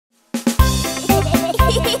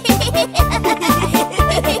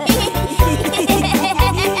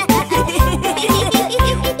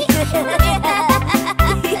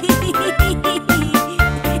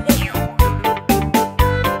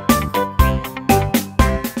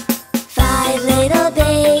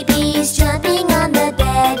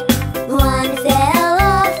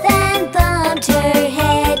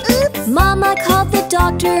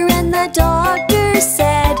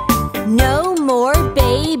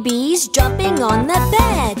babies jumping on the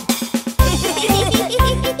bed.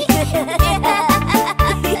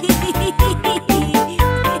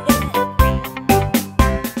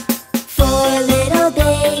 4 little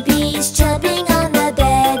babies jumping on the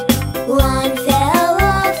bed. One fell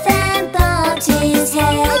off and bumped his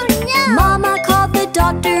head. Oh, no. Mama called the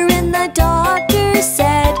doctor and the doctor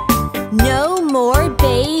said, no more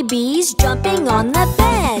babies jumping on the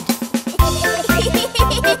bed.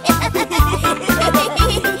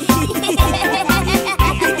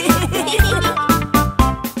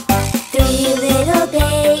 3 little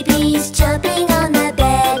babies jumping on the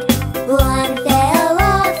bed. One fell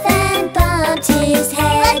off and bumped his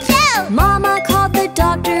head. Watch out! Mama called the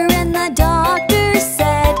doctor and the doctor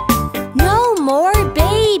said, no more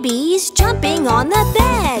babies jumping on the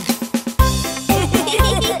bed.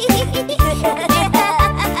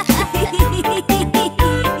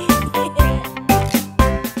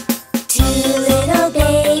 2 little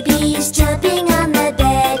babies jumping on the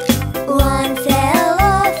bed. One fell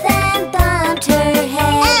off and bumped her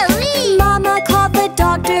head. Owie! Mama called the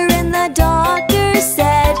doctor and the doctor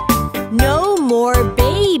said, no more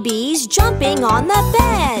babies jumping on the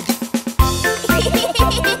bed.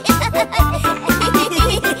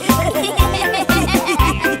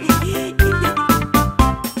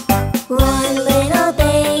 1 little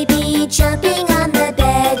baby jumping on the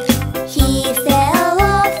bed. He fell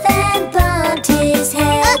off and bumped his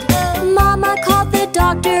head. Mama called the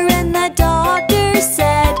doctor and the doctor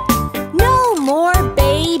said, no more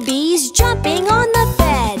babies jumping on the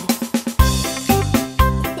bed.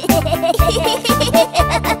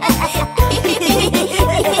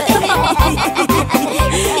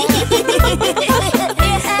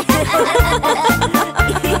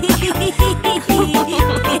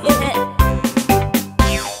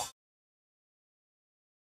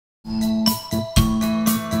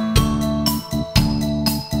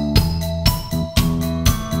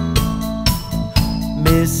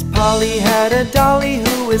 'Miss Polly had a dolly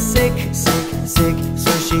who was sick, sick, sick.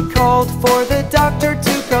 So she called for the doctor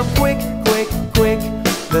to come quick, quick, quick.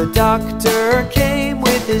 The doctor came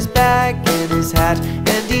with his bag and his hat,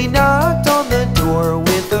 and he knocked on the door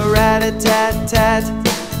with a rat-a-tat-tat.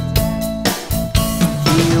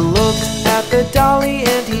 He looked at the dolly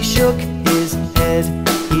and he shook his head.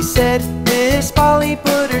 He said, Miss Polly,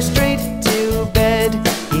 put her straight to bed.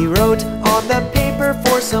 He wrote on the paper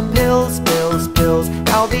for some pills, pills, pills.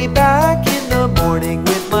 I'll be back in the morning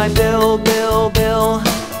with my bill, bill, bill.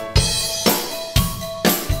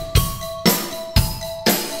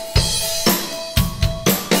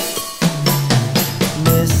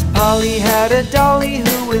 Miss Polly had a dolly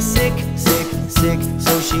who was sick, sick, sick.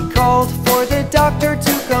 So she called for the doctor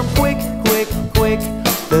to come quick, quick, quick.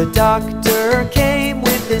 The doctor came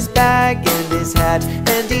with his bag and his hat,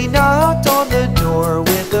 and he knocked on the door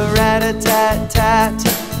with a rat-a-tat-tat.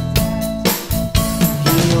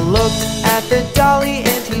 He looked at the dolly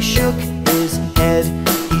and he shook his head.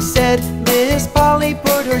 He said, Miss Polly,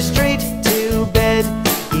 put her straight to bed.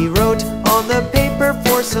 He wrote on the paper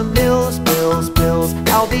for some pills, pills, pills.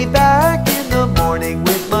 I'll be back in the morning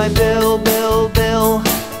with my bill, bill, bill.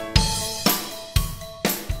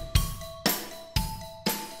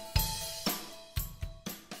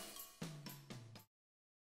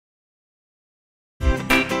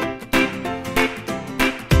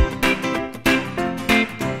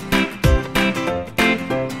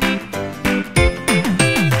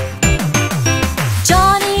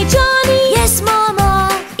 Johnny, Johnny, yes mama.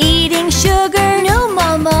 Eating sugar, no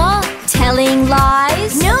mama. Telling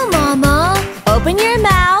lies, no mama. Open your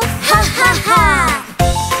mouth, ha ha ha.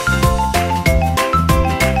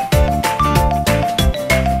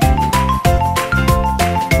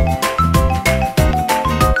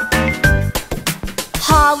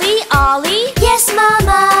 Holly, Ollie, yes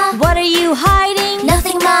mama. What are you hiding?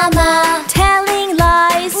 Nothing mama. Telling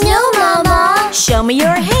lies, no mama. Show me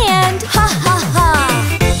your hand, ha ha ha.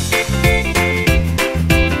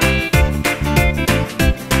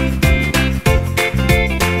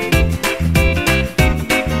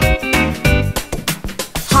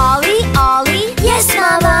 Holly, Ollie, yes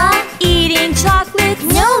mama. Eating chocolate,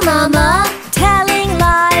 no mama. Telling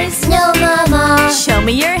lies, no mama. Show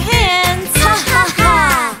me your hands, ha ha ha.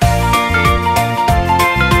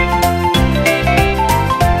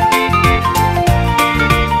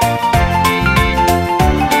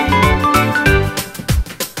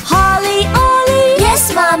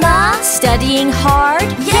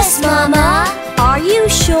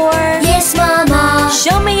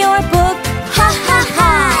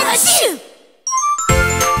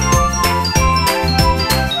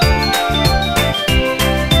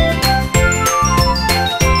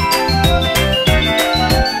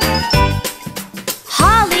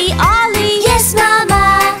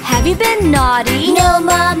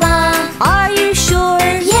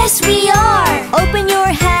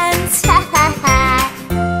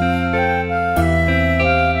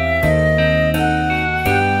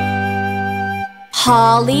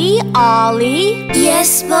 Holly, Ollie.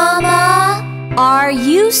 Yes, Mama. Are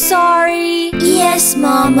you sorry? Yes,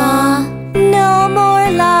 Mama. No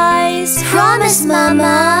more lies. Promise,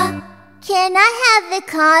 Mama. Can I have the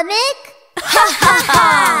comic? Ha ha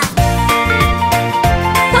ha!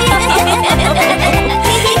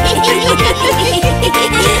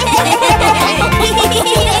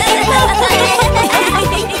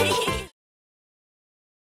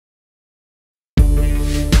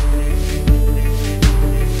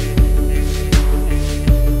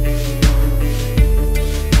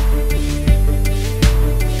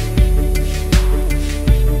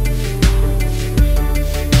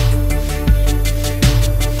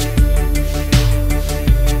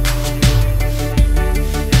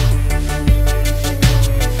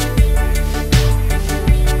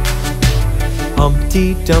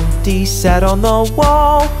 Humpty Dumpty sat on the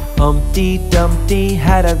wall. Humpty Dumpty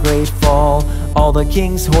had a great fall. All the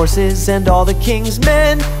king's horses and all the king's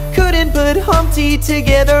men couldn't put Humpty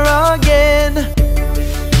together again.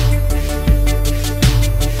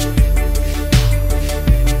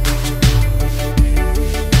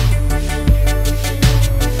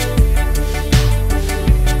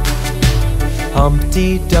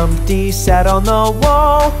 Humpty Dumpty sat on the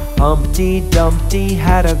wall. Humpty Dumpty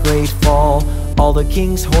had a great fall. All the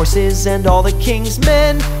king's horses and all the king's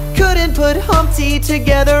men couldn't put Humpty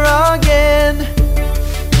together again.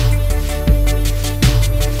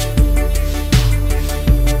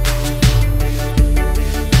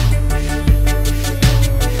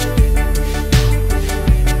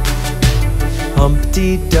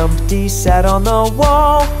 Humpty Dumpty sat on the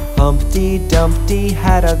wall. Humpty Dumpty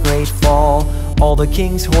had a great fall. All the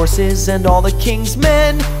king's horses and all the king's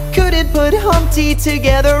men couldn't put Humpty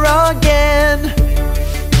together again.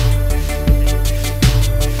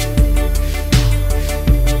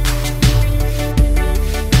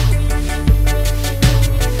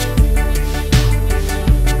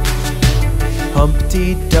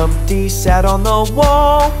 Humpty Dumpty sat on the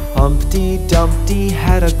wall. Humpty Dumpty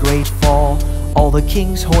had a great fall. All the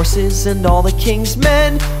king's horses and all the king's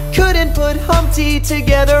men couldn't put Humpty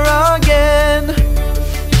together again.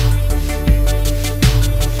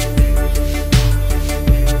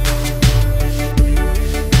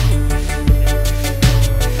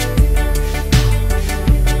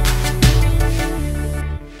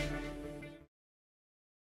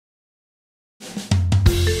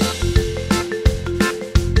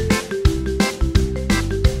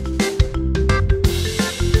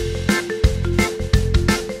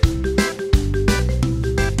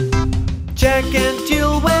 Jack and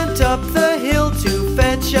Jill went up the hill to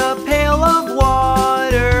fetch a pail of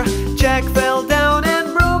water. Jack fell down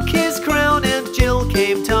and broke his crown, and Jill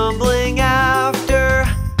came tumbling after.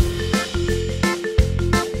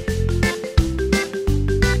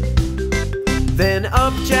 Then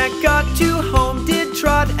up Jack got to home, did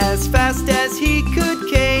trot as fast as he could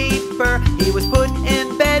caper. He was put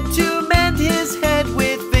in bed to mend his head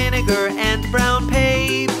with vinegar and brown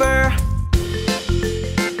paper.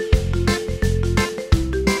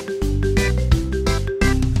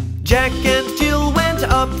 Jack and Jill went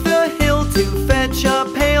up the hill to fetch a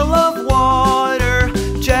pail of water.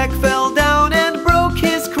 Jack fell down and broke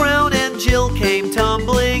his crown, and Jill came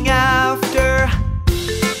tumbling after.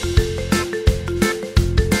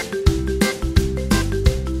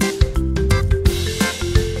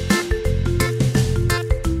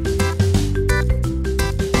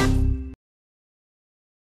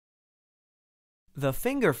 The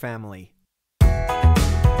Finger Family.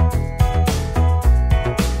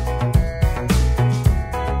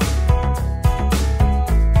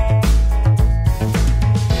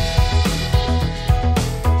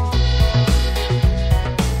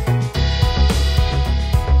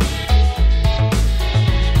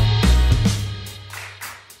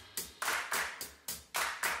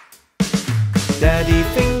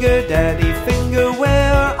 Daddy Finger,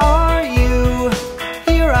 where are you?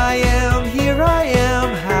 Here I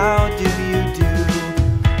am, how do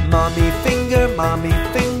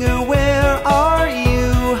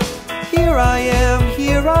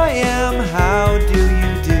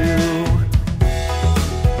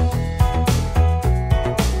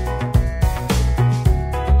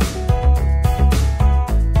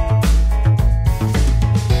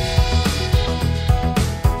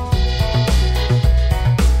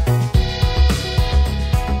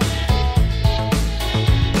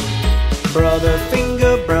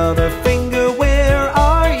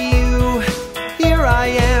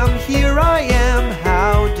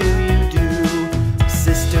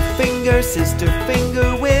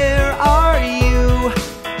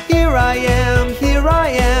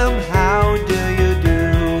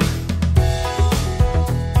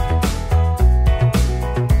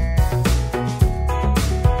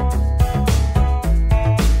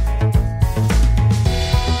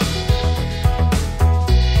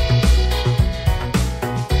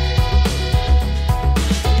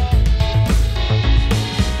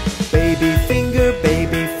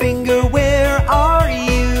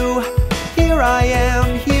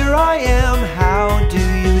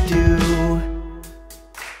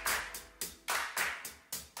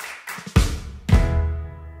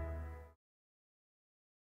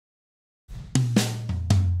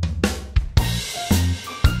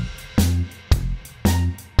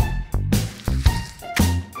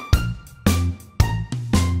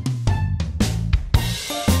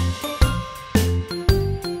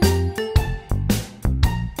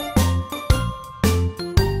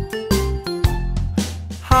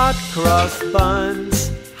cross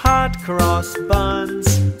buns, hot cross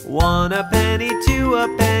buns. 1 a penny, 2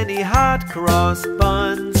 a penny, hot cross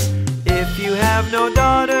buns. If you have no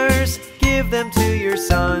daughters, give them to your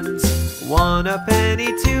sons. 1 a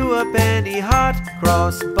penny, 2 a penny, hot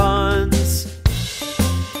cross buns.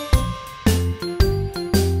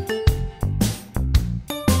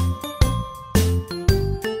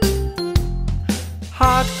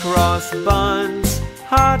 Hot cross buns,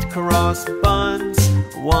 hot cross buns.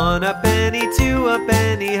 1 a penny, 2 a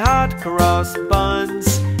penny, hot cross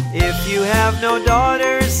buns. If you have no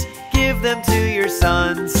daughters, give them to your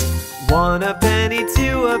sons. 1 a penny,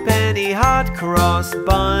 2 a penny, hot cross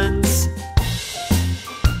buns.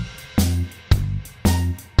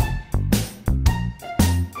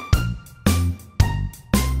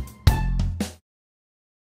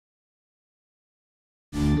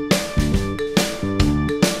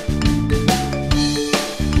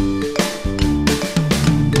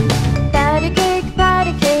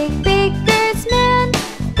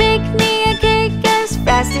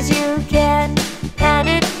 Fast as you can. Pat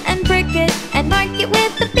it and prick it and mark it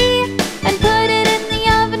with the B, and put it in the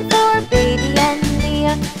oven for baby and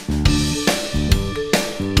Mia.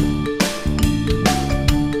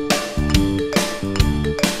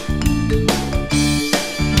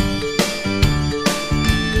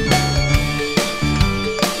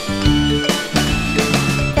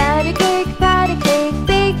 Pat a cake,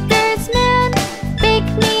 baker's man. Bake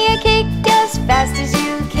me a cake as fast as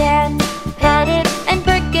you can. Pat it and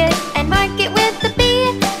prick it and mark it with the B,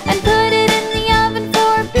 and put it in the oven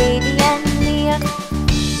for baby and Mia.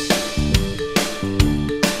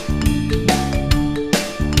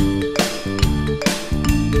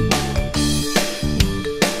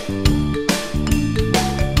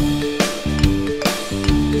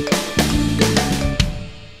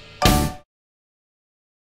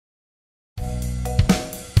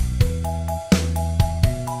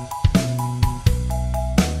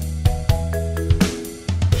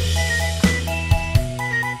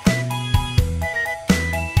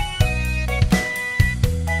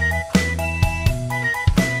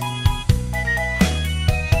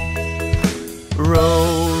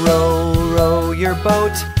 Row, row, row your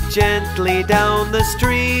boat gently down the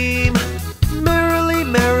stream. Merrily,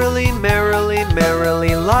 merrily, merrily,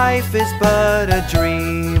 merrily, life is but a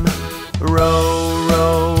dream. Row,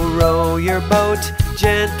 row, row your boat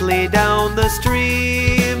gently down the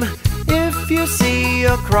stream. If you see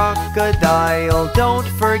a crocodile, don't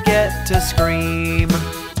forget to scream.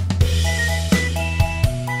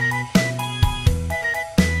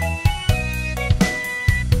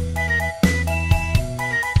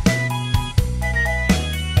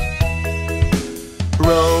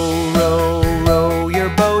 Row, row, row your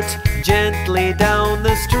boat gently down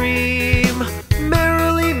the stream.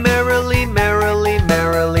 Merrily, merrily, merrily,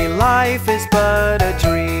 merrily, life is but a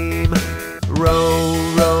dream. Row,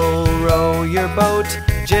 row, row your boat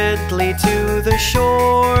gently to the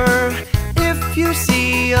shore. If you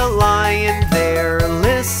see a lion there,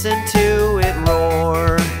 listen to it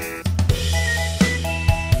roar.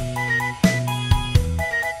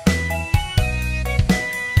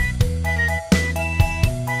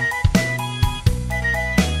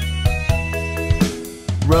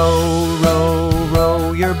 Row, row,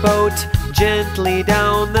 row your boat gently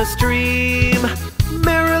down the stream.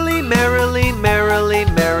 Merrily, merrily, merrily,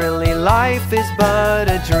 merrily, life is but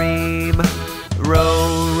a dream.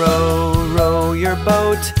 Row, row, row your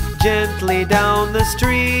boat gently down the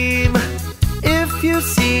stream. If you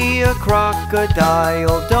see a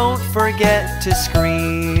crocodile, don't forget to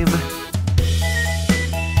scream.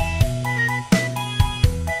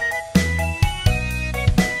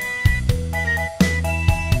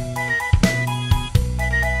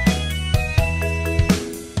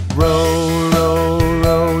 Row, row,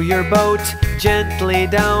 row your boat gently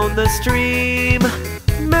down the stream.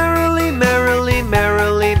 Merrily, merrily,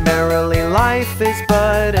 merrily, merrily, life is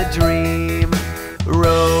but a dream.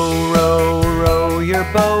 Row, row, row your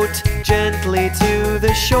boat gently to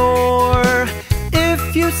the shore.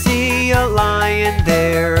 If you see a lion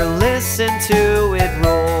there, listen to it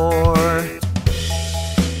roar.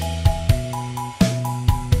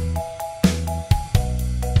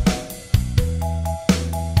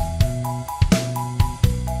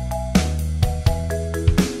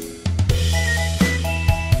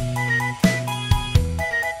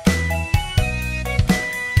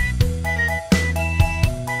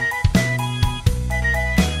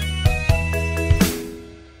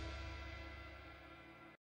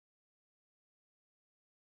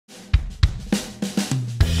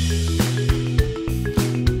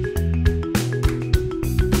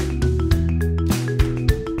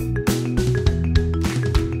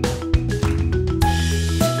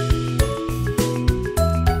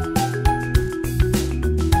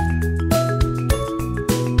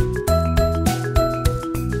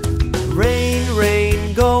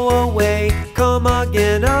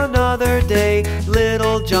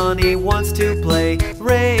 Johnny wants to play.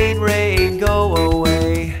 Rain, rain, go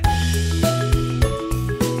away.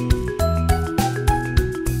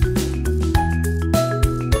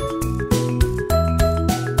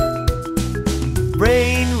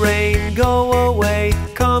 Rain, rain, go away.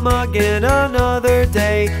 Come again another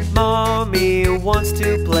day. Mommy wants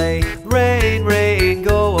to play. Rain, rain,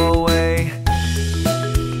 go away.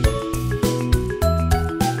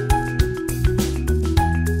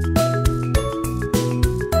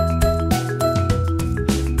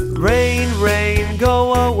 Rain, rain,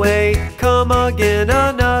 go away. Come again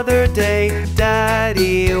another day.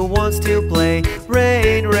 Daddy wants to play.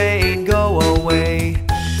 Rain, rain, go away.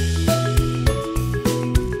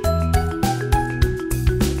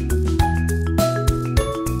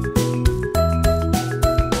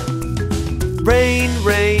 Rain,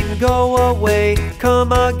 rain, go away.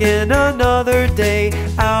 Come again another day.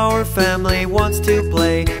 Our family wants to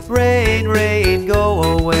play. Rain, rain, go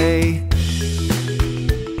away.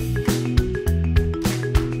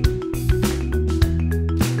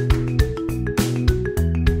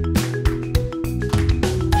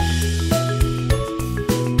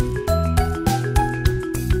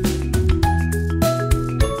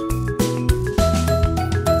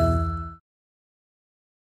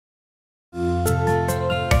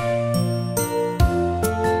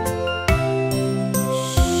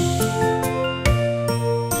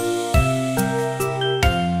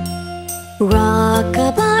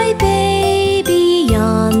 Rock-a-bye baby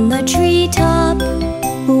on the treetop.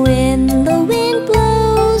 When the wind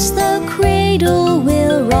blows, the cradle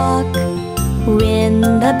will rock. When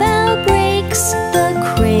the bough breaks, the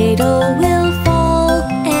cradle will fall,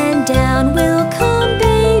 and down will come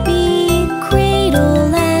baby,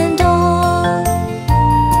 cradle and all.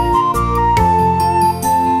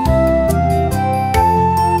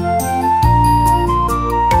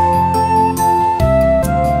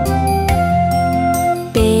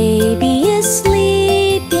 Baby is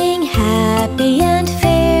sleeping happy and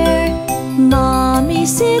fair. Mommy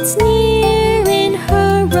sits near in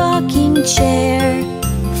her rocking chair.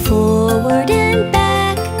 Forward and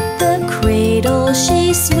back the cradle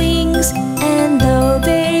she swings, and though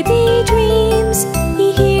baby dreams,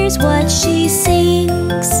 he hears what she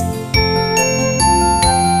sings.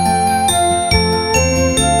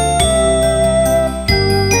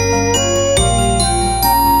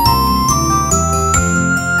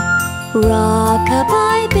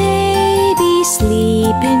 Rock-a-bye baby,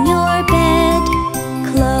 sleep in your bed.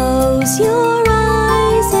 Close your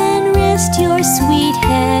eyes and rest your sweet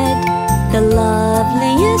head. The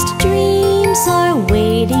loveliest dreams are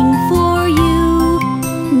waiting for you.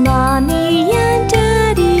 Mommy and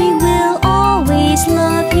Daddy will always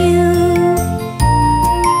love you.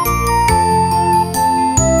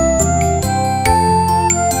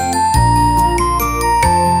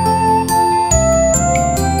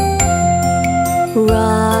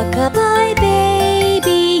 Rock-a-bye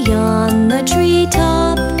baby on the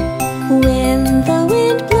treetop. When the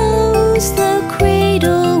wind blows, the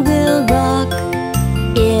cradle will rock.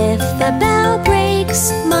 If the bough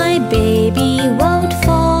breaks, my baby won't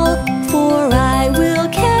fall, for I will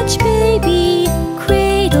catch baby,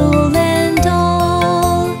 cradle and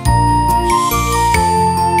all.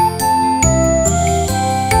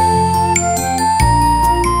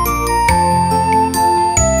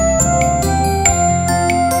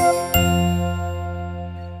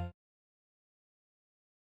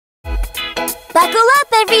 Buckle up,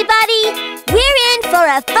 everybody! We're in for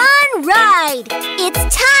a fun ride! It's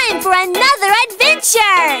time for another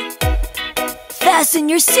adventure! Fasten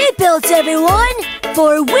your seatbelts, everyone,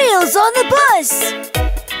 for Wheels on the Bus!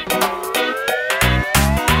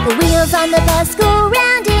 The wheels on the bus go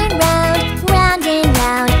round and round, round and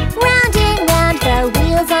round, round and round. The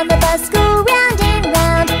wheels on the bus go round and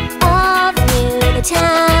round, all through the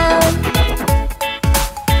town.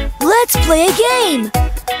 Let's play a game!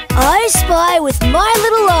 I spy with my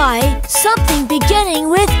little eye something beginning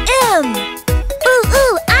with M. Ooh,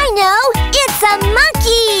 ooh, I know! It's a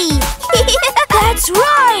monkey! That's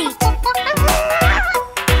right!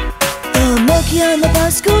 The monkey on the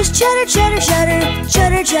bus goes chatter, chatter, chatter,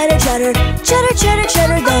 chatter, chatter, chatter, chatter, chatter,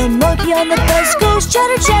 chatter. The monkey on the bus goes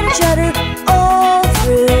chatter, chatter, chatter, all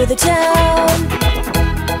through the town.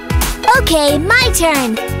 Okay, my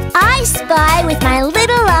turn. I spy with my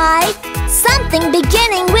little eye something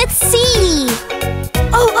beginning with C.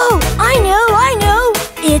 Oh, I know!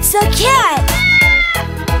 It's a cat!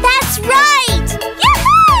 That's right!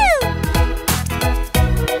 Yahoo!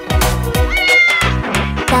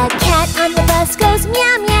 The cat on the bus goes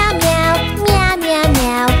meow, meow, meow, meow, meow,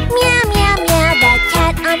 meow, meow, meow, meow. The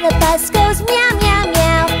cat on the bus goes meow, meow,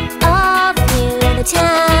 meow, all through the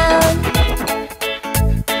town.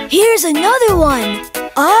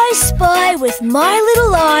 I spy with my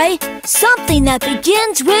little eye something that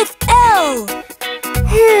begins with L.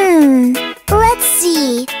 Let's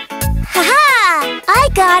see. Ha-ha! I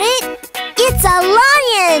got it! It's a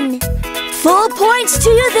lion! Full points to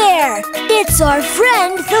you there. It's our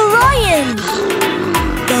friend the lion.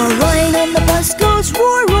 The lion on the bus goes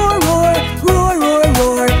roar, roar, roar, roar, roar,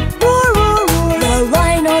 roar, roar, roar, roar. The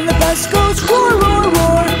lion on the bus goes roar, roar,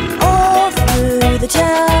 roar, all through the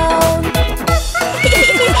town.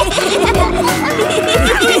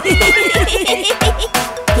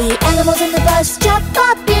 The animals in the bus jump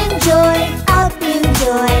up in joy, up in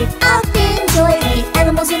joy, up in joy. The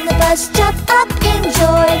animals in the bus jump up in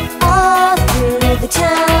joy, all through the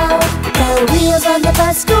town. The wheels on the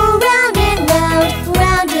bus go round and round,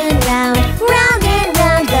 round and round, round and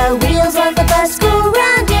round. The wheels on the bus go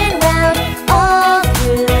round and round, all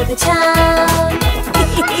through the town.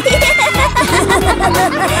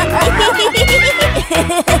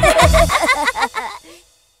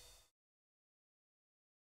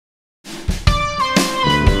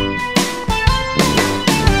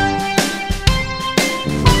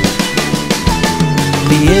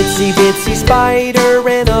 The itsy bitsy spider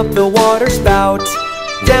ran up the water spout.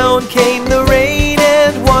 Down came the rain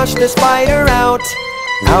and washed the spider out.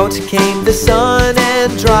 Out came the sun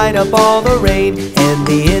and dried up all the rain. And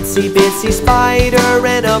the itsy bitsy spider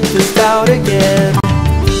ran up the spout again.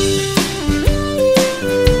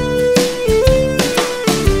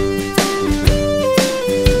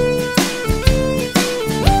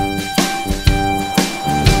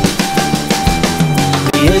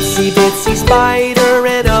 The itsy bitsy spider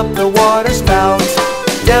ran up the water spout.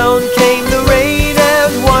 Down came the rain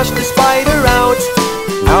and washed the spider out.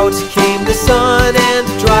 Out came the sun and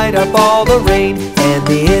dried up all the rain. And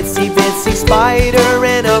the itsy bitsy spider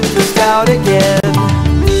ran up the spout again.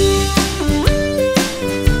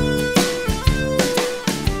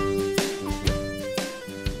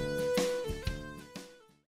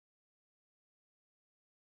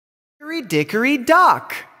 Hickory dickory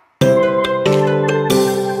dock.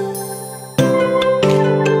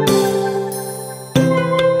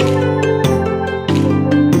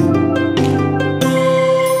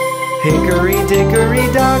 Hickory dickory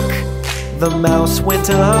dock, the mouse went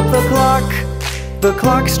up the clock. The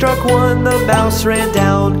clock struck one, the mouse ran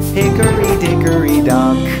down. Hickory dickory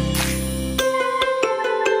dock.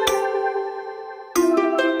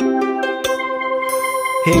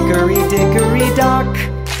 Hickory dickory dock,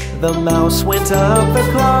 the mouse went up the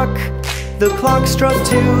clock. The clock struck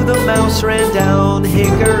two, the mouse ran down.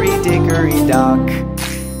 Hickory dickory dock.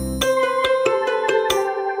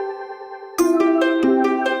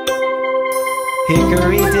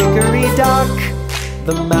 Hickory dickory dock,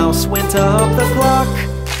 the mouse went up the clock.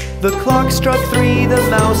 The clock struck three, the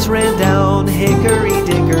mouse ran down. Hickory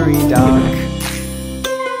dickory dock.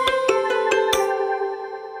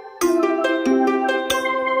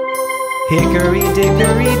 Hickory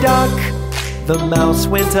dickory dock, the mouse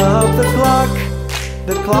went up the clock.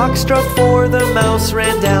 The clock struck four, the mouse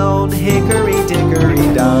ran down. Hickory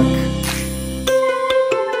dickory dock.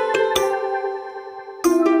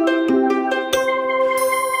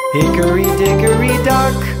 Hickory dickory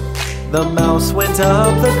dock, the mouse went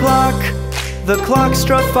up the clock. The clock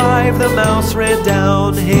struck five, the mouse ran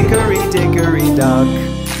down. Hickory dickory dock.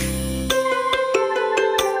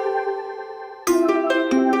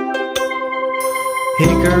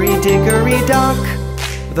 Hickory dickory dock,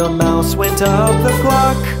 the mouse went up the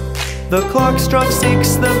clock. The clock struck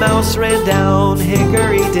six, the mouse ran down.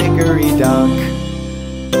 Hickory dickory dock.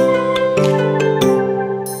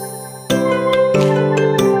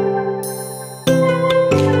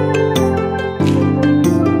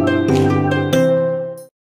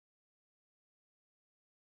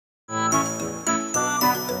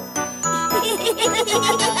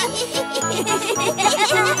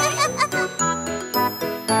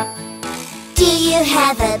 Do you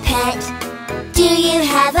have a pet? Do you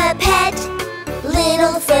have a pet?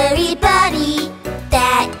 Little furry buddy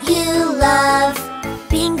that you love.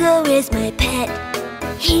 Bingo is my pet.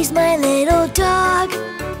 He's my little dog,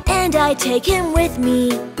 and I take him with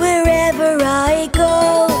me wherever I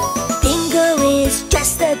go. Bingo is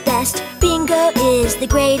just the best. Bingo is the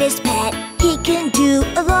greatest pet. He can do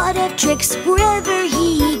a lot of tricks wherever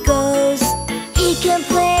he goes. He can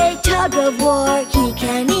play tug of war. He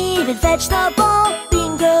can even fetch the ball.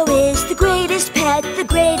 Bingo is the greatest pet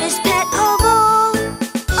of all.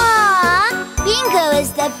 Aww, Bingo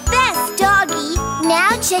is the best doggy.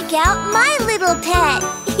 Now check out my little pet.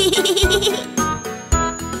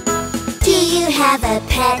 Do you have a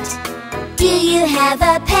pet? Do you have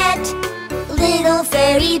a pet? Little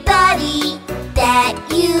furry buddy that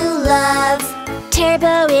you love.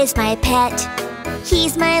 Turbo is my pet.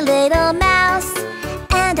 He's my little mouse,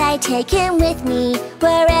 and I take him with me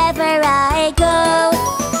wherever I go.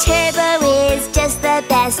 Turbo is just the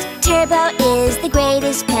best. Turbo is the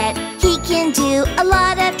greatest pet. He can do a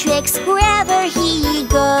lot of tricks wherever he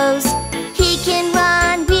goes. He can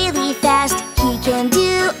run really fast. He can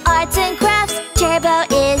do arts and crafts. Turbo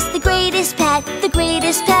is the greatest pet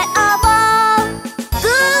of all.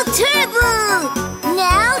 Go Turbo!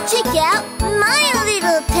 Now check out my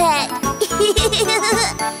little pet.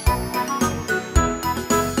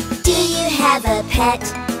 Do you have a pet?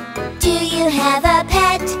 Do you have a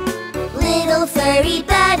pet? Little furry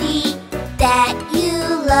buddy that you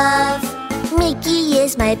love. Mickey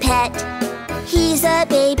is my pet. He's a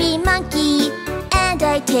baby monkey, and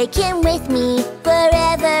I take him with me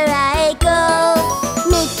wherever I go.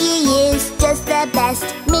 Mickey is just the best.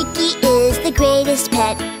 Mickey is the greatest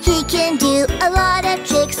pet. He can do a lot of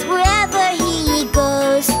tricks wherever he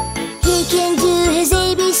goes. He can do his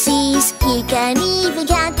ABCs. He can even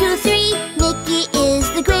count to 3. Mickey is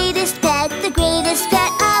the greatest pet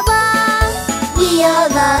of all. We all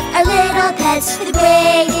love our little pets, the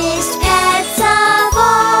greatest pets of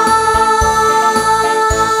all.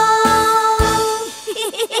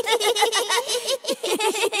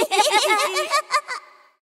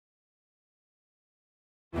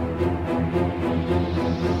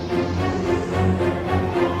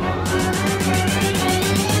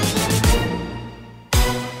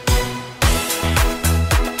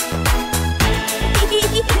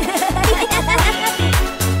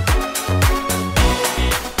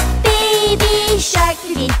 Baby shark,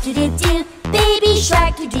 do-do-do-do. Baby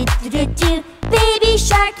shark, do-do-do-do. Baby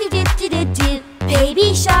shark, do-do-do-do.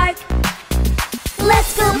 Baby shark.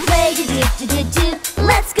 Let's go play, do-do-do-do.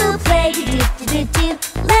 Let's go play, do-do-do-do.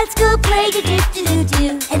 Let's go play,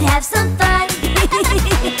 do-do-do-do. And have some fun.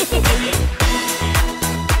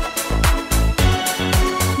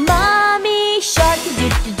 Mommy shark,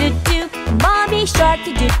 do-do-do-do. Mommy shark,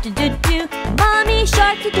 do-do-do-do. Mommy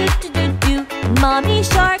shark, do-do-do-do. Mommy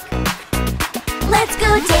shark. Let's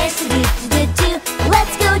go dance to do-do-do-do.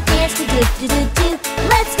 Let's go dance to do-do-do-do.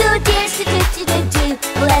 Let's go dance to do-do-do-do.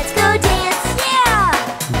 Let's go dance, yeah!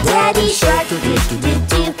 Daddy shark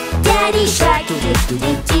do-do-do-do. Daddy shark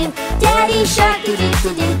do-do-do-do. Daddy shark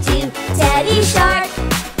do-do-do-do. Daddy shark.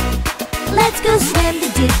 Let's go swim to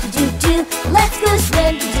do-do-do-do. Let's go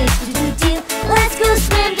swim to do-do-do-do. Let's go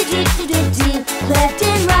swim to do-do-do-do. Left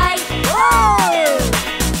and right. Whoa!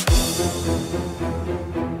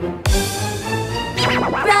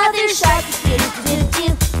 Brother shark, do-do-do-do.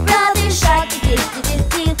 Brother shark,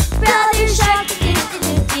 do-do-do-do. Brother shark,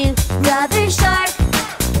 do-do-do-do. Brother shark.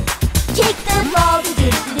 Kick the ball,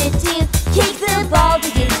 do-do-do-do. Kick the ball,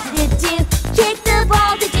 do-do-do-do. Kick the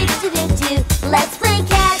ball, do-do-do-do. Let's play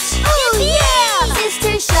catch. Oh yeah!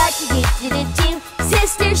 Sister shark, do-do-do-do.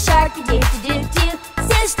 Sister shark, do-do-do-do.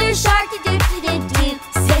 Sister shark, do-do-do-do.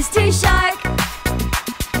 Sister shark.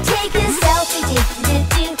 Take a selfie,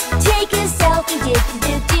 do-do-do-do. Take a selfie,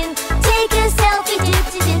 do-do-do-do. Take a selfie,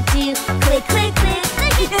 do-do-do-do. Click, click, click.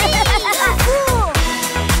 Cool.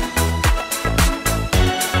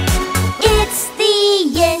 It's the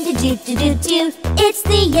end, do-do-do-do. It's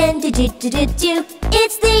the end, do-do-do-do.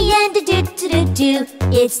 It's the end, do-do-do-do.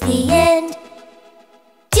 It's the end.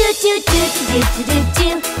 Do-do-do-do-do-do-do.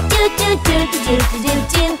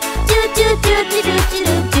 Do-do-do-do-do-do-do.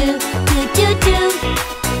 Do-do-do-do-do-do-do. Do-do-do.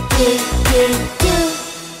 Do-do-do.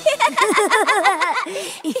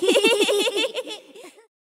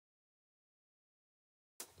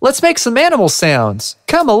 Let's make some animal sounds.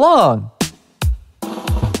 Come along.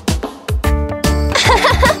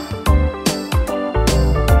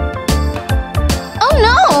 Oh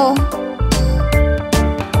no!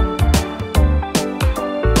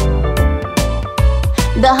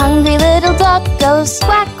 The hungry little dog goes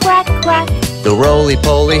quack, quack, quack. The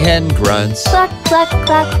roly-poly hen grunts. Cluck, cluck,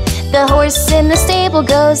 cluck. The horse in the stable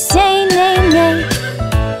goes neigh, neigh, neigh.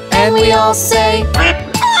 And we all say,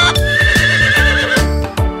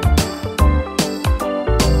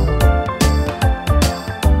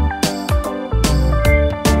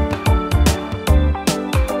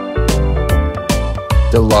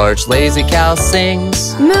 the large lazy cow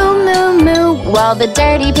sings, Moo, moo, moo. While the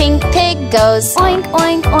dirty pink pig goes oink,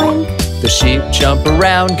 oink, oink. the sheep jump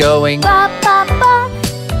around going, Ba, ba, ba.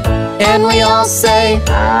 and we all say,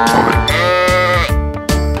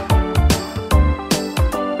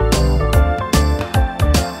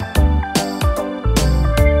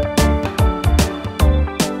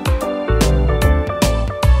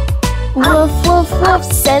 Woof, woof, woof,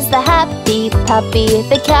 says the happy puppy.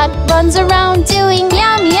 The cat runs around doing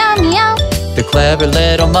meow, meow, meow. The clever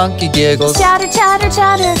little monkey giggles. Chatter, chatter,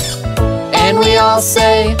 chatter. And we all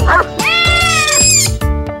say,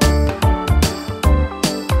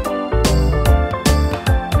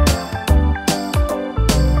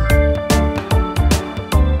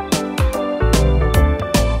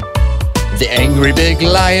 the angry big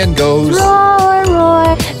lion goes, roar,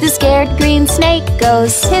 roar. The scared green snake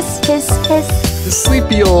goes, hiss, hiss, hiss. the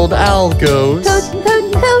sleepy old owl goes, Hoot,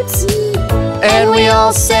 hoot, hoots. and we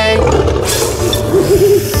all say,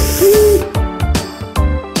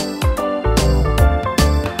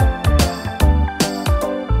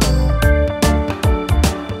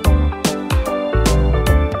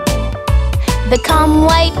 The calm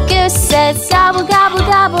white goose says, gobble, gobble,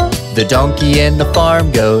 gobble. the donkey in the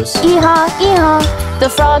farm goes, Ee-haw, ee-haw. The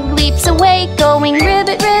frog leaps away, going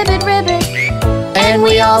ribbit, ribbit, ribbit. and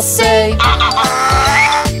we all say,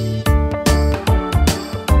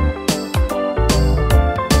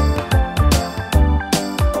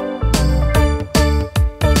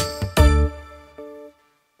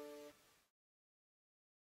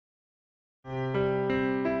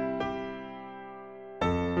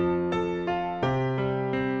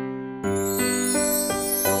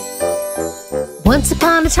 Once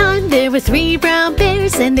upon a time there were 3 brown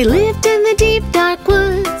bears, and they lived in the deep dark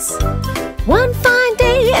woods. One fine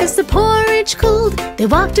day as the porridge cooled, they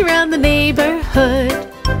walked around the neighborhood.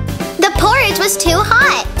 The porridge was too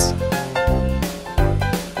hot.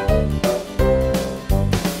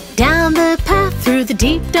 Down the path through the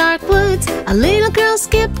deep dark woods, a little girl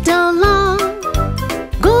skipped along.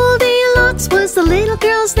 Goldilocks was the little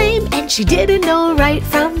girl's name, and she didn't know right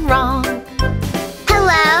from wrong.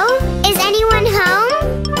 Hello? Is anyone home?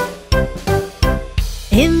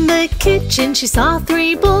 In the kitchen she saw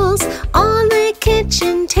 3 bowls on the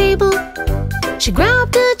kitchen table. She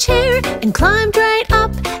grabbed a chair and climbed right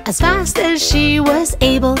up as fast as she was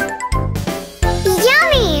able.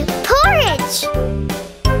 Yummy! Porridge!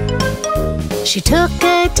 She took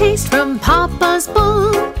a taste from Papa's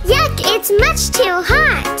bowl. Yuck, it's much too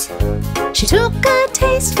hot. She took a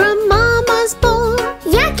taste from Mama's bowl.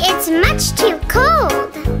 Yuck, it's much too cold.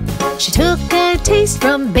 She took a taste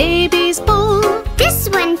from Baby's bowl. This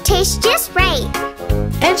one tastes just right.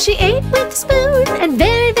 And she ate with a spoon, and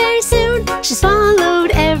very, very soon she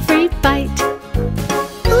swallowed every bite.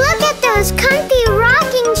 Look at those comfy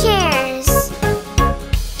rocking chairs.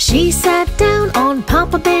 She sat down on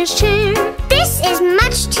Papa Bear's chair. This is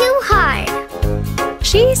much too hard.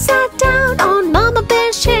 She sat down on Mama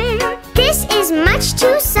Bear's chair. This is much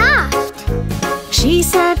too soft. She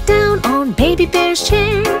sat down on Baby Bear's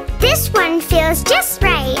chair. This one feels just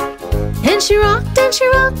right. And she rocked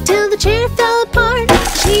till the chair fell apart.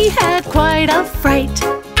 She had quite a fright.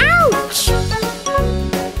 Ouch!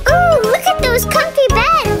 Ooh, look at those comfy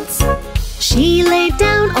beds. She lay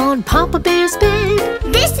down on Papa Bear's bed.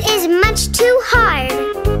 This is much too hard.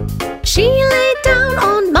 She lay down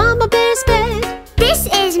on Mama Bear's bed. This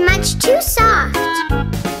is much too soft.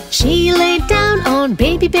 She lay down on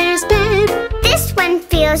Baby Bear's bed. This one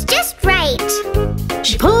feels just right.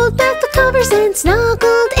 She pulled back the covers and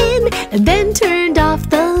snuggled in, and then turned off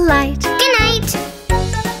the light. Good night.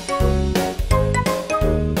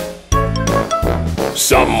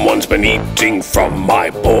 Someone's been eating from my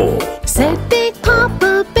bowl, said Big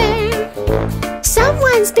Papa Bear.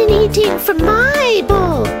 Someone's been eating from my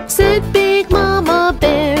bowl, said Big Mama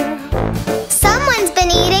Bear. Someone's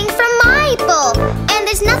been eating from my bowl, and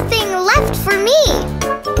there's nothing left for me.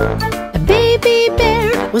 And Baby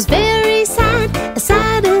Bear was very sad as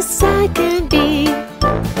sad can be.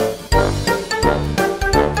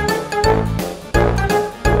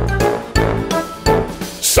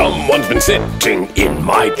 someone's been sitting in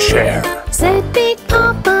my chair, said Big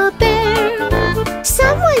Papa Bear.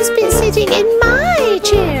 Someone's been sitting in my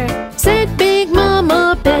chair, said Big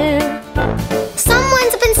Mama Bear.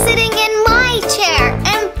 Someone's been sitting in my chair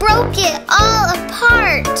and broke it all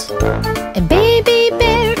apart. And Baby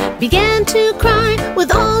Bear began to cry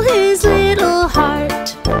with all his little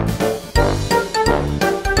heart.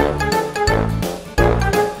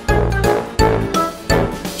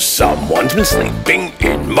 someone's been sleeping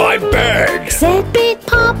in my bed, said Big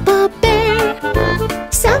Papa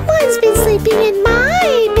Bear. Someone's been sleeping in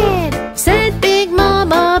my bed, said Big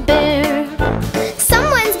Mama Bear.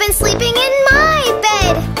 Someone's been sleeping in my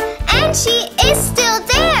bed, and she is still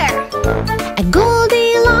there. And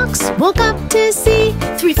Goldilocks woke up to see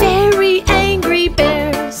 3 very angry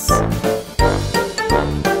bears.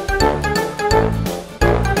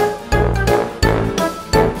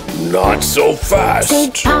 not so fast.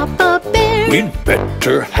 Said Papa Bear. We'd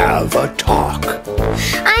better have a talk.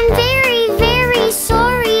 I'm very, very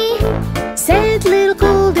sorry, said little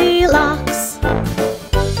Goldilocks.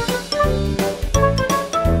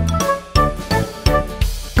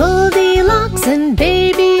 wolves and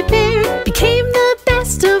Baby Bear became the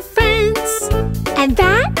best of friends. And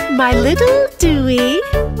that, my little Dewey,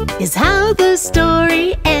 is how the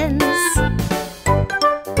story ends.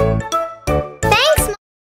 Thanks,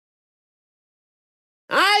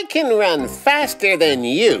 I can run faster than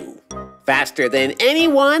you. Faster than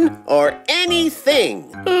anyone or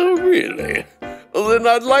anything. Oh, really? Then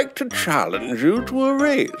I'd like to challenge you to a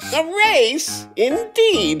race. A race?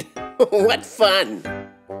 Indeed. What fun.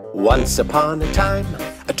 Once upon a time,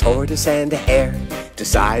 a tortoise and a hare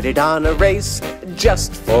decided on a race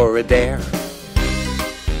just for a dare.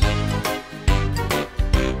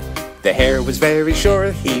 The hare was very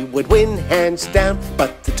sure he would win hands down,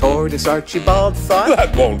 but the tortoise Archibald thought,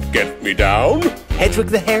 That won't get me down. Hedwig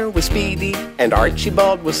the hare was speedy and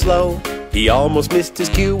Archibald was slow. He almost missed his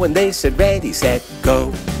cue when they said ready, set,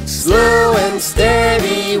 go. Slow and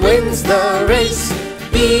steady wins the race.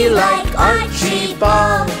 Be like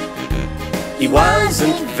Archibald. He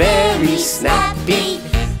wasn't very snappy,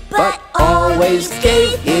 but always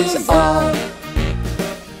gave his all.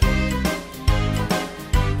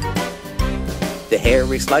 The hare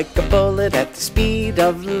raced like a bullet at the speed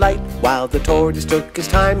of light. While the tortoise took his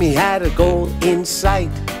time, he had a goal in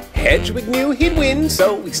sight. Hedwig knew he'd win,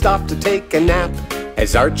 so he stopped to take a nap,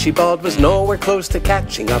 as Archibald was nowhere close to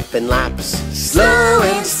catching up in laps. Slow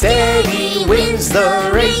and steady wins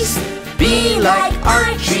the race. Be like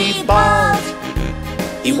Archibald.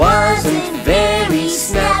 He wasn't very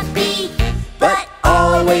snappy, but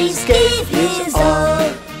always gave his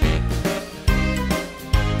all.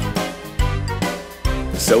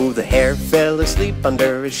 So the hare fell asleep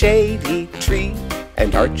under a shady tree,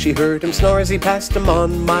 and Archie heard him snore as he passed him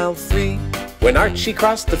on mile 3. When Archie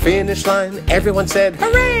crossed the finish line, everyone said,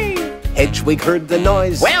 hooray! Hedwig heard the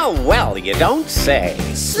noise. Well, well, you don't say.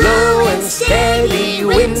 Slow and steady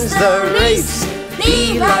wins the race.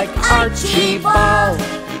 Be like Archibald.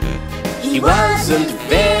 He wasn't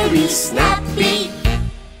very snappy,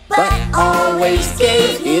 but always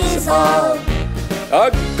gave his all.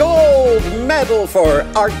 A gold medal for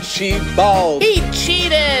Archibald. He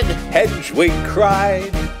cheated, Hedwig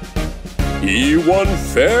cried. He won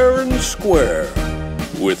fair and square,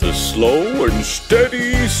 with a slow and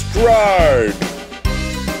steady stride.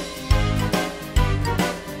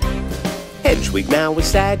 Hedwig now was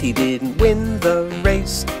sad he didn't win the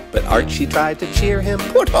race, but Archie tried to cheer him.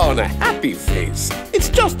 Put on a happy face. It's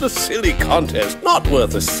just a silly contest, not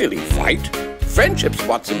worth a silly fight. Friendship's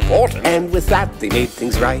what's important. And with that they made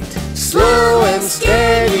things right. Slow and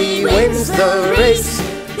steady wins the race.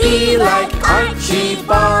 Be like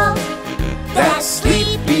Archibald. That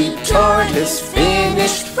sleepy tortoise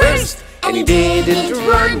finished first, and he didn't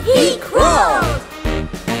run, he crawled.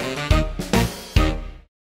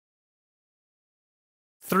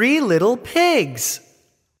 3 Little Pigs.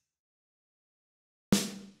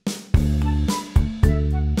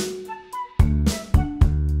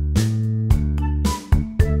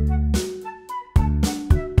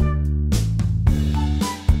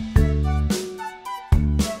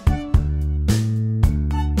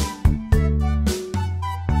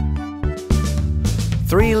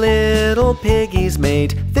 Three little piggies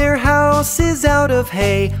made their houses out of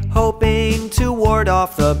hay, hoping to ward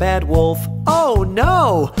off the bad wolf. Oh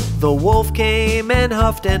no! The wolf came and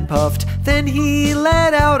huffed and puffed, then he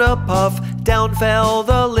let out a puff. Down fell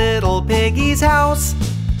the little piggy's house.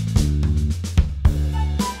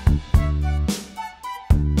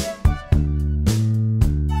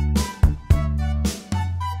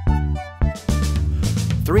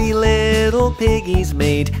 Three little piggies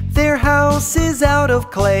made their houses out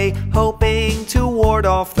of clay, hoping to ward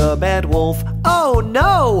off the bad wolf. Oh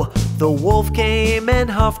no! The wolf came and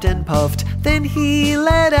huffed and puffed, then he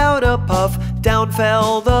let out a puff. Down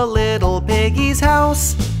fell the little piggy's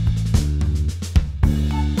house.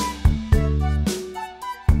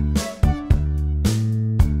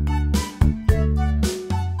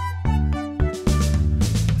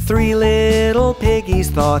 Three little piggies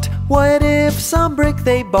thought, what if some brick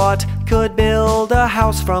they bought could build a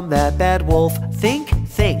house from that bad wolf? Think,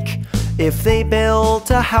 think. If they built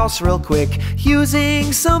a house real quick,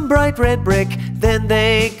 using some bright red brick, then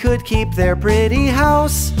they could keep their pretty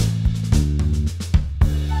house.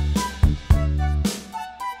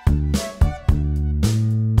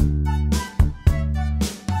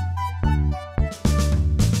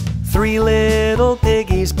 Three little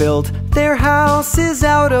piggies built their houses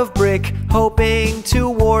out of brick, hoping to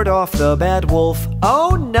ward off the bad wolf.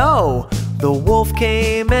 Oh no! The wolf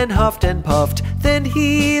came and huffed and puffed, then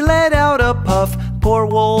he let out a puff. Poor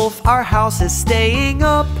wolf, our house is staying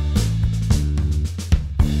up.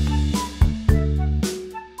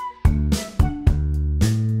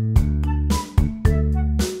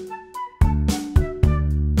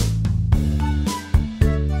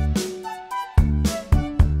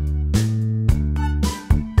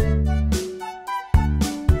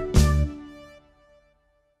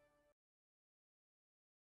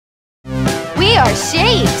 are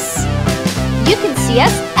shapes. You can see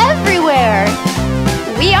us everywhere.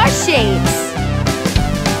 We are shapes.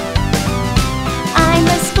 I'm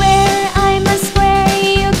a square, I'm a square.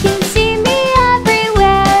 You can see me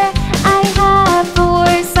everywhere. I have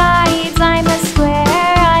 4 sides. I'm a square,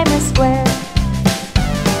 I'm a square.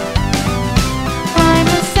 I'm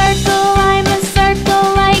a circle, I'm a circle.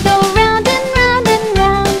 I go round and round and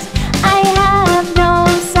round. I have no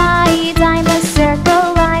sides. I'm a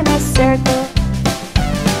circle, I'm a circle.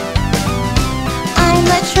 I'm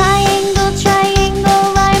a triangle,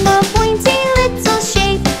 triangle. I'm a pointy little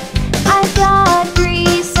shape. I've got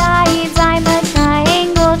 3 sides. I'm a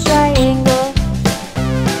triangle, triangle.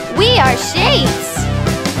 We are shapes.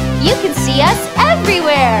 You can see us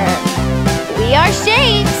everywhere. We are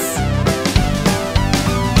shapes.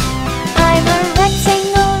 I'm a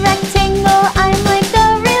rectangle, rectangle. I'm like a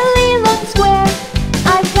really long square.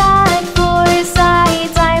 I've got 4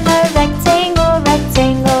 sides. I'm a rectangle,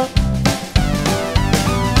 rectangle.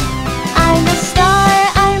 I'm a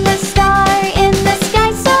star in the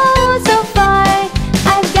sky so, so far.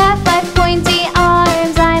 I've got 5 pointy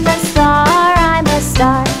arms. I'm a star, I'm a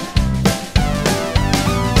star.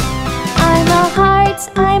 I'm a heart,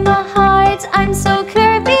 I'm a heart. I'm so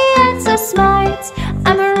curvy and so smart.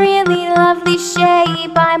 I'm a really lovely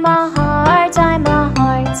shape. I'm a heart, I'm a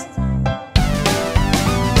heart.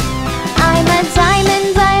 I'm a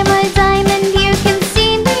diamond, I'm a diamond. You can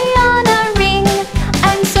see me on a ring.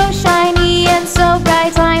 I'm so shiny and so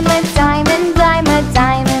bright. I'm a diamond, I'm a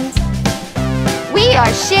diamond. We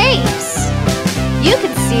are shapes. You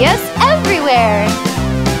can see us everywhere.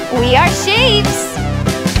 We are shapes.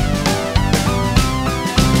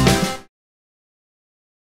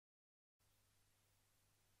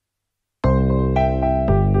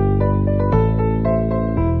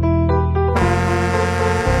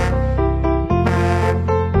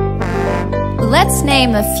 Let's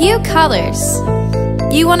name a few colors.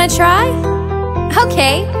 You want to try?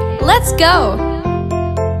 Okay, let's go.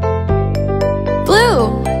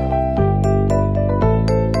 Blue,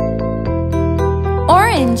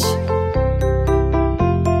 orange,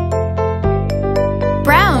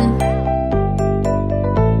 brown,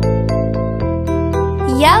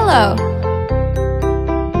 yellow,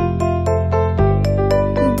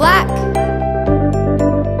 black,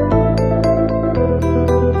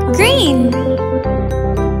 green,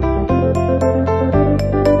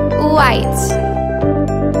 white,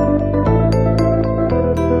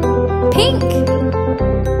 pink,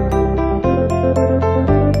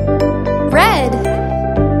 red,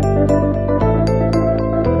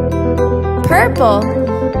 purple,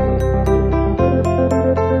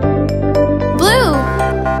 blue,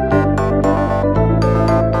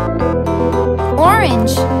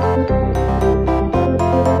 orange,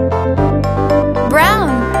 brown,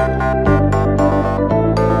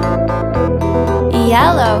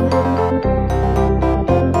 yellow,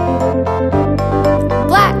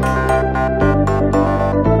 black,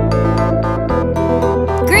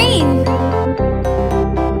 green,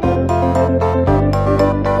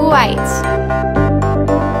 white,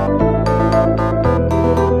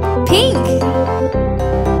 pink,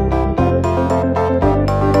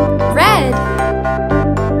 red,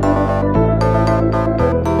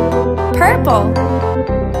 purple,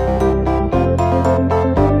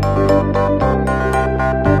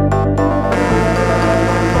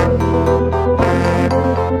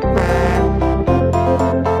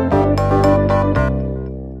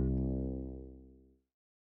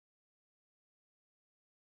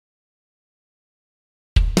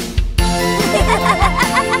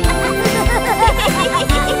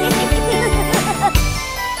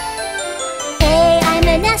 A, I'm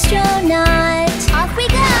an astronaut. Off we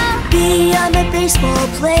go. B, I'm a baseball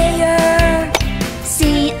player.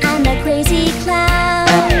 C, I'm a crazy clown.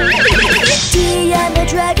 D, I'm a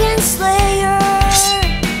dragon slayer.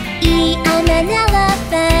 E, I'm an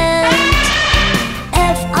elephant.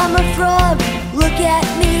 F, I'm a frog, look at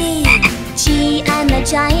me. G, I'm a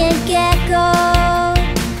giant gecko.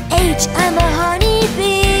 H, I'm a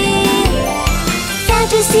honeybee.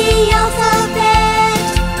 Fantasy alphabet.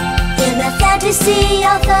 In the fantasy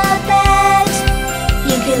alphabet,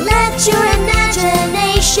 You can let your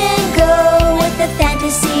imagination go with the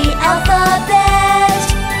fantasy alphabet.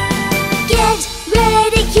 Get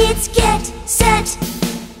ready, kids, get set.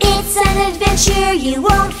 It's an adventure you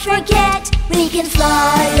won't forget. We can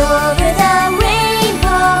fly over the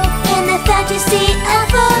rainbow in the fantasy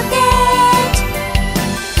alphabet.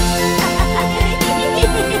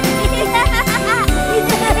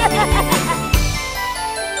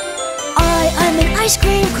 I'm an ice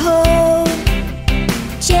cream cone.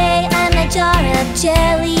 J, I'm a jar of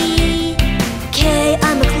jelly. K,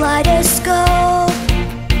 stethoscope.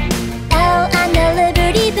 L, I'm the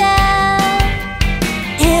Liberty Bell.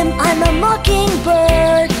 M, I'm a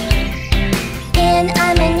mockingbird. N,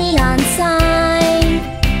 I'm a neon sign.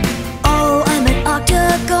 O, I'm an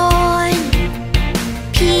octagon.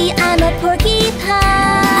 P, I'm a porcupine.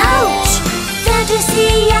 Ouch!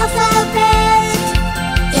 Fantasy alphabet.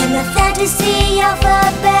 In the fantasy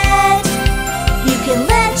alphabet, you can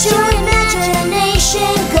let your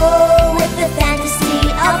imagination go with the fantasy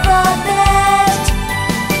alphabet.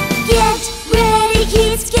 Get ready,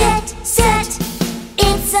 kids, get set.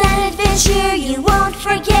 It's an adventure you won't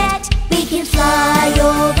forget. We can fly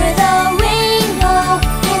over the rainbow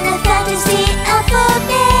in the fantasy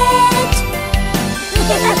alphabet.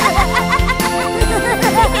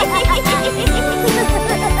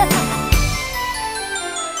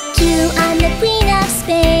 Q, I'm the Queen of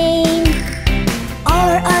Spain.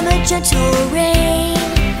 R, I'm a gentle rain.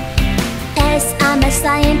 S, I'm a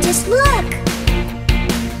scientist, look.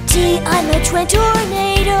 T, I'm a twin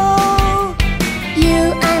tornado.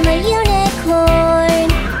 U, I'm a unicorn.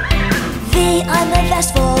 V, I'm a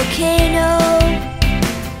vast volcano.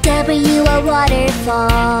 W, a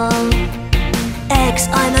waterfall. X,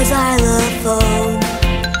 I'm a xylophone.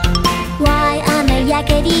 Y, I'm a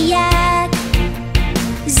yakety yak.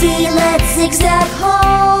 Z, let's zigzag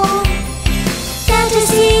home.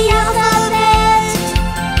 Fantasy alphabet.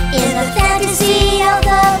 In the fantasy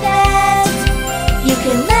alphabet, you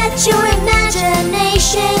can let your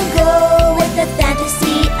imagination go with the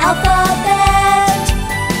fantasy alphabet.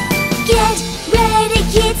 Get ready,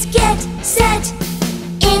 kids, get set.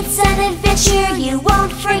 It's an adventure you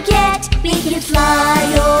won't forget. We can fly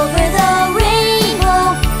over the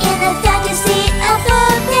rainbow in the fantasy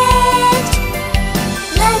alphabet.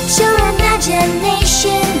 Let your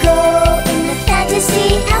imagination go in the fantasy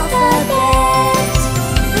alphabet.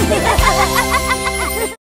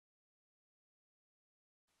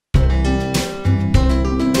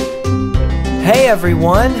 Hey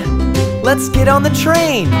everyone, let's get on the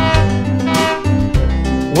train.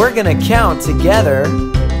 We're gonna count together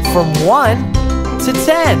from 1 to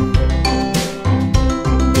 10.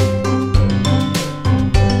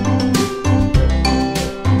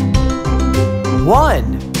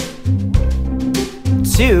 1,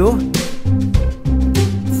 2,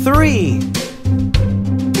 3,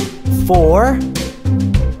 4,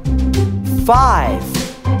 5,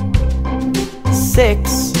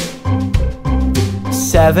 6,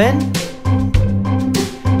 7,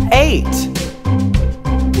 8,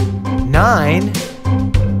 9,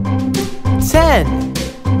 10.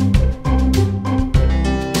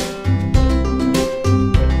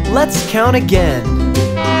 Let's count again.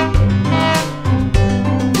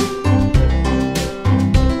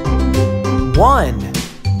 1,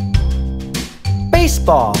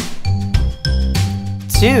 baseball.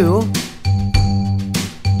 2,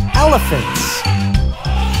 elephants.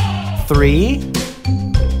 3,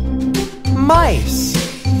 mice.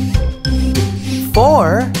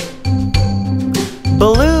 4,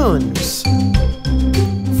 balloons.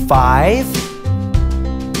 5,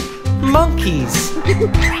 monkeys.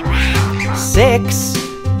 6,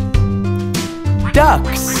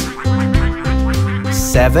 ducks.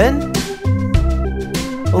 7,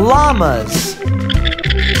 llamas.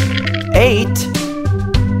 8,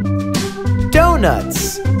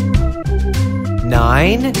 donuts.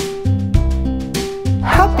 9,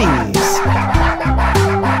 puppies.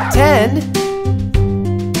 10,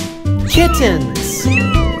 kittens.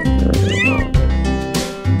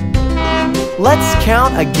 Let's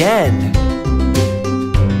count again.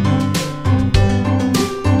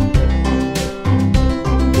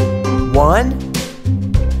 1,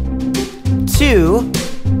 2,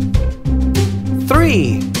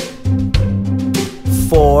 3,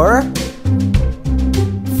 4,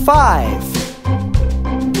 5,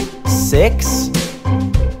 6,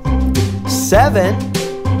 7,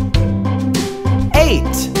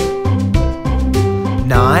 8,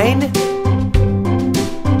 9,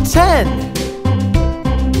 10.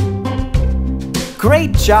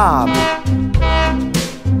 Great job!